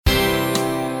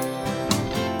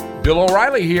Bill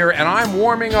O'Reilly here, and I'm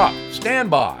warming up. Stand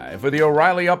by for the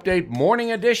O'Reilly Update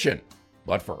Morning Edition.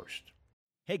 But first.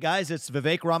 Hey guys, it's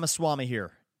Vivek Ramaswamy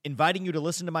here, inviting you to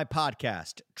listen to my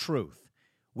podcast, Truth.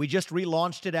 We just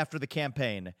relaunched it after the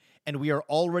campaign, and we are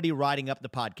already riding up the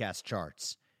podcast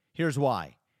charts. Here's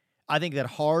why. I think that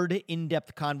hard,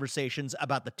 in-depth conversations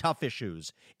about the tough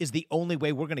issues is the only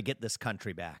way we're going to get this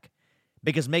country back.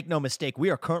 Because make no mistake,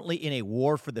 we are currently in a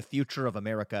war for the future of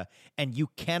America, and you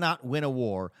cannot win a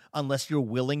war unless you're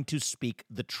willing to speak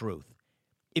the truth.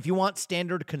 If you want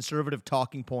standard conservative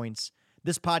talking points,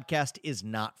 this podcast is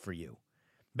not for you.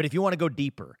 But if you want to go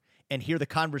deeper and hear the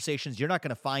conversations you're not going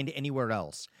to find anywhere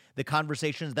else, the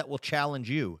conversations that will challenge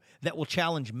you, that will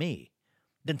challenge me,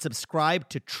 then subscribe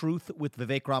to Truth with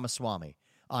Vivek Ramaswamy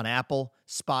on Apple,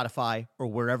 Spotify, or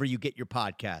wherever you get your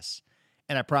podcasts.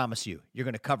 And I promise you, you're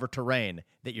going to cover terrain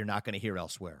that you're not going to hear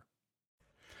elsewhere.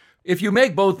 If you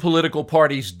make both political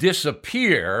parties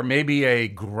disappear, maybe a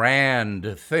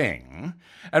grand thing,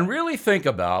 and really think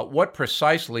about what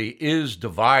precisely is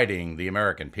dividing the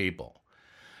American people,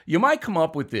 you might come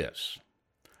up with this.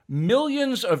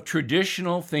 Millions of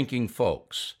traditional thinking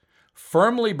folks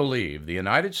firmly believe the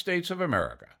United States of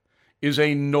America is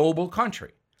a noble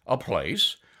country, a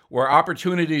place where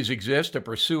opportunities exist to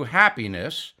pursue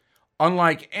happiness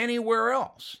unlike anywhere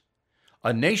else,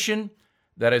 a nation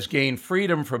that has gained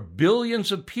freedom for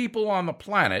billions of people on the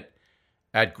planet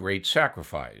at great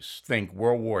sacrifice. Think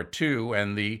World War II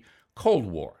and the Cold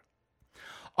War.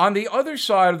 On the other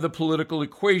side of the political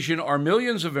equation are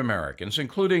millions of Americans,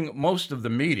 including most of the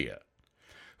media,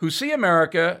 who see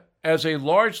America as a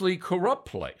largely corrupt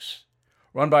place,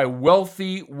 run by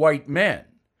wealthy white men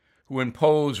who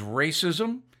impose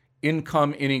racism,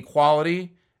 income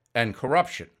inequality, and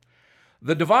corruption.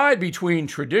 The divide between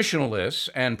traditionalists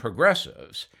and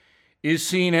progressives is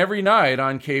seen every night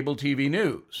on cable TV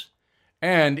news,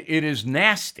 and it is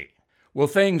nasty. Will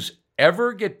things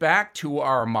ever get back to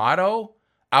our motto,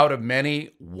 out of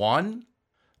many, one?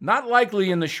 Not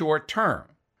likely in the short term.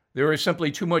 There is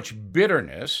simply too much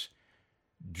bitterness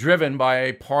driven by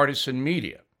a partisan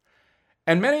media.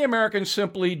 And many Americans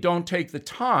simply don't take the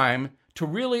time to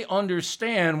really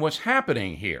understand what's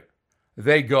happening here.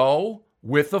 They go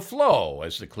with the flow,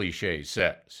 as the cliche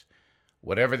says.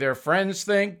 Whatever their friends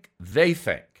think, they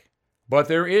think. But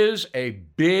there is a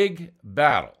big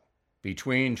battle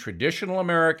between traditional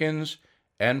Americans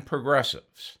and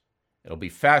progressives. It'll be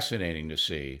fascinating to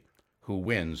see who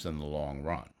wins in the long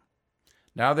run.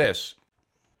 Now this.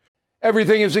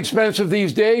 Everything is expensive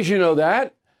these days, you know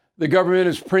that. The government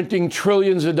is printing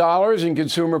trillions of dollars and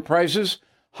consumer prices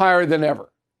higher than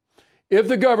ever. If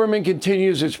the government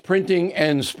continues its printing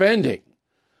and spending,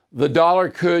 the dollar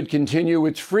could continue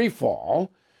its free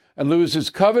fall and lose its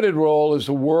coveted role as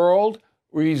the world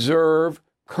reserve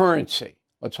currency.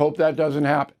 Let's hope that doesn't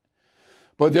happen.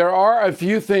 But there are a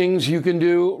few things you can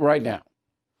do right now.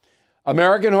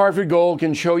 American Hartford Gold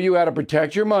can show you how to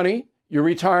protect your money, your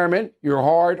retirement, your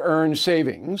hard-earned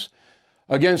savings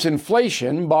against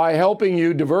inflation by helping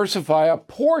you diversify a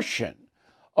portion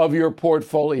of your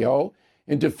portfolio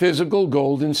into physical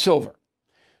gold and silver.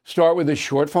 Start with a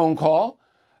short phone call,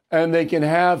 and they can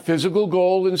have physical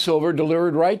gold and silver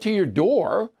delivered right to your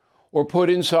door or put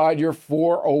inside your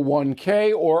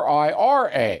 401k or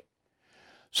IRA.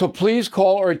 So please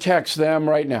call or text them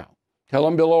right now. Tell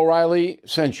them Bill O'Reilly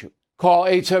sent you. Call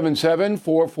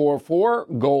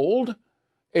 877-444-GOLD,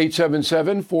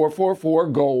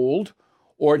 877-444-GOLD,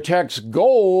 or text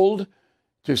GOLD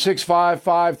to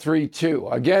 65532.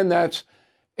 Again, that's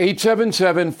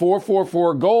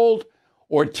 877-444-GOLD,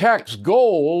 or text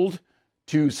GOLD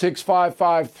to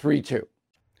 65532.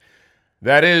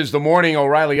 That is the Morning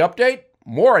O'Reilly Update.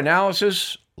 More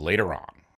analysis later on.